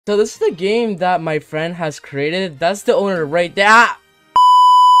So this is the game that my friend has created. That's the owner right there. Ah!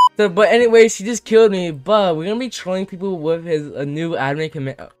 So, but anyways, he just killed me. But we're gonna be trolling people with his new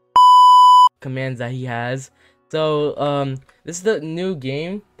admin commands that he has. So this is the new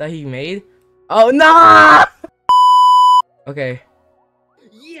game that he made. Oh no! Okay.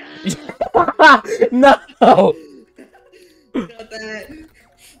 Yeah. No. Got that.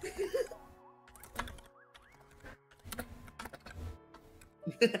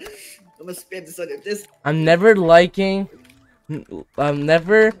 I'm gonna spam this on your disc. I'm never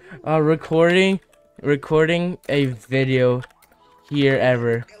recording a video here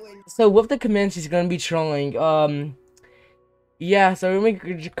ever. So with the commands he's gonna be trolling, yeah, so we're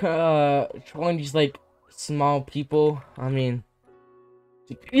trolling these like small people. I mean,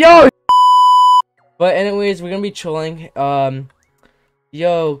 yo. But anyways, we're gonna be trolling.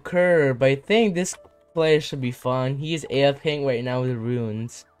 Yo, Curb. I think this player should be fun. He is AFKing right now with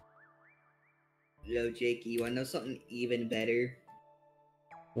runes. Yo, Jakey, you wanna know something even better?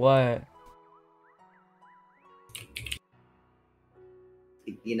 What?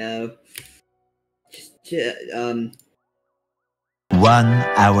 You know, just 1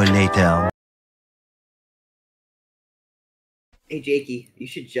 hour later. Hey, Jakey, you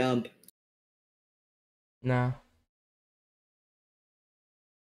should jump. Nah.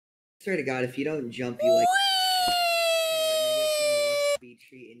 Swear to God, if you don't jump, you like be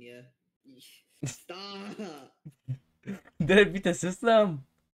treating you. Stop. Did I beat the system?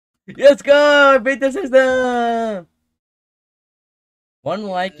 Let's go! I beat the system! 1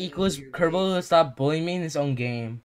 like equals Kerbal to stop bullying me in his own game.